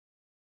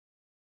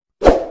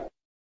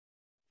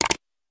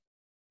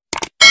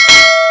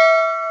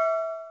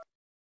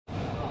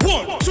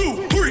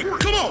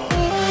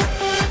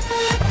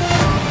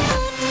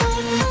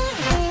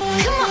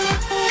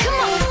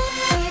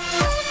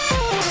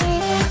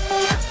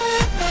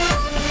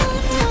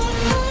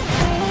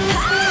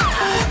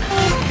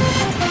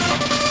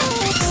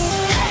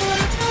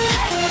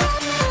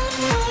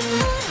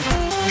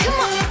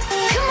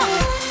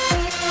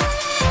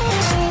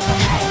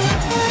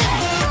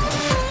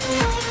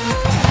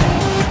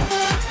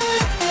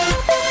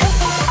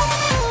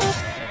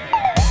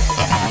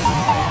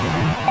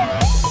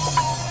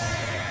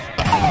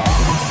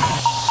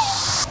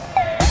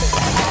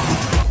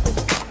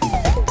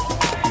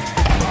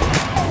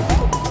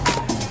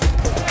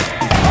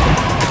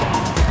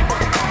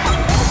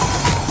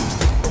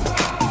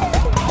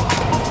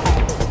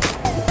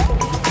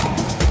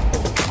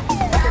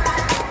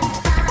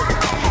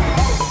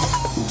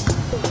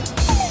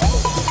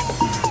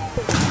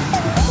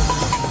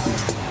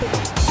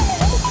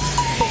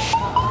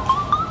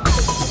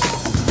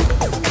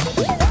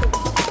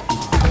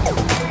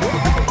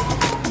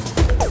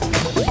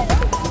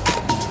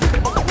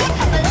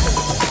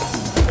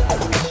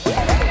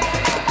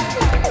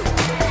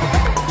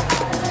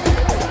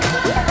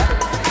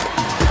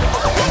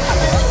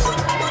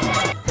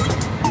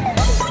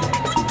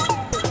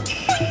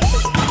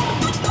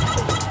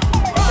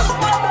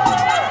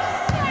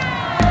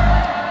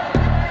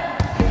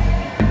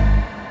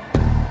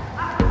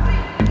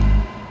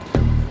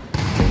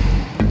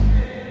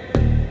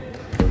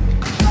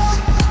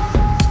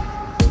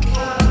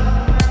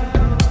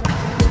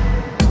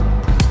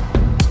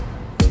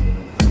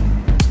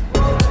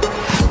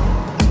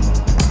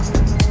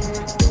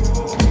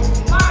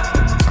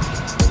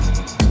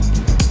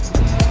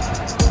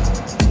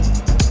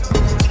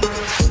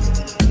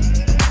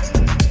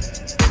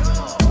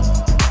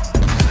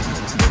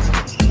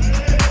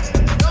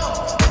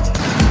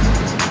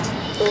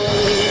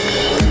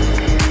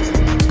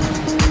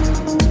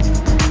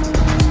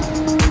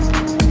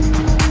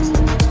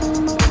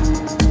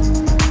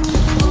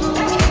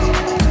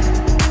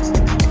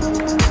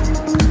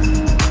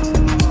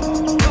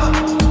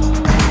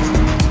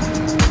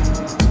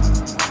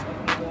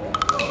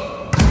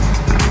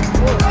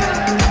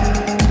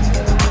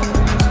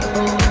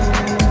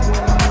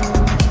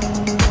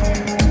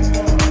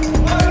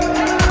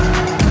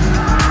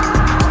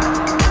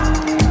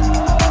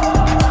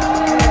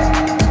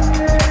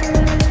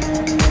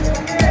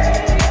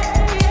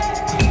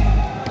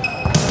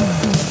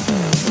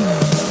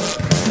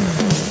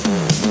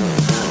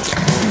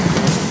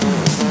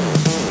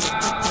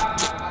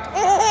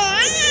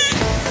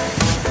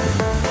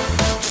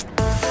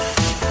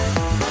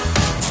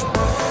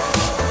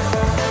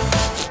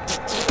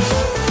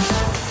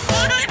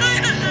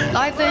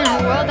Life in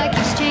a world that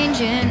keeps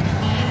changing.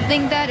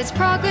 Think that it's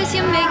progress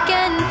you're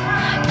making.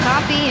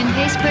 Copy and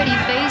paste pretty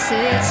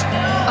faces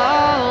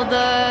all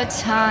the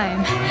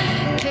time.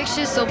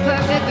 Pictures so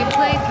perfect we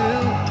play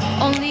through,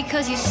 only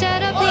cause you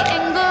set up the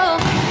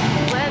angle.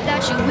 Web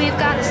that you weave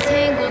got us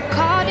tangled,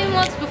 caught in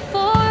what's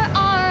before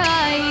our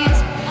eyes.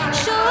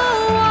 Show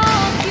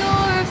off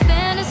your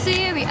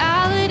fantasy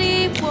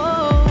reality,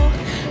 whoa,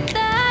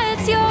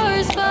 that's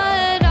yours,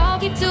 but I'll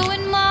keep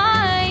doing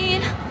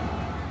mine.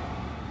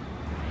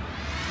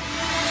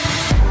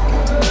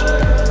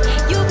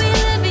 You'll be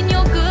living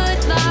your good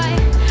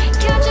life,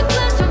 catch a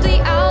glimpse from the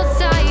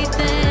outside,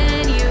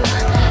 then you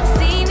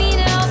see me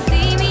now,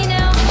 see me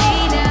now,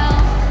 see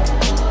now.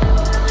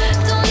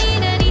 Don't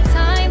need any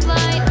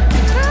timeline to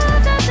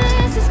prove that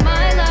this is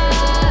my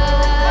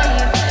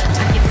life.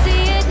 I can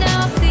see it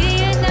now, see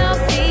it now,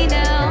 see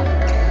now.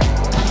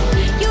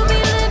 You'll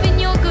be living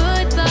your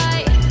good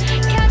life,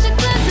 catch a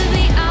glimpse of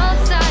the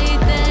outside,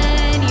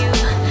 then you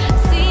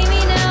see me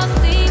now,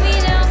 see me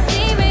now,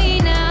 see me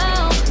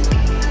now.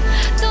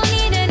 Don't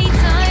need any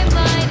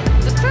timeline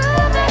to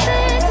prove that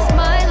this is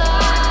my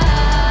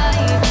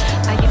life.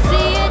 I can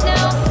see it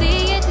now, see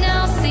it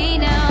now, see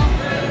now.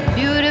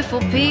 Beautiful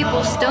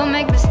people still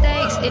make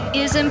mistakes. It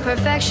isn't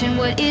perfection,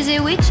 what is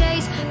it we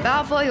chase?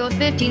 Bow for your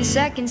 15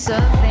 seconds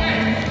of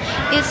fame.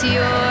 It's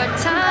your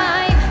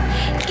time.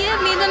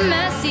 Give me the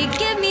messy,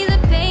 give me the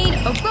pain.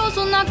 A rose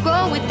will not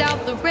grow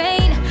without the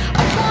rain.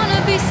 I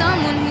wanna be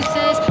someone who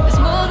says there's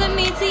more than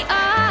meets the eye.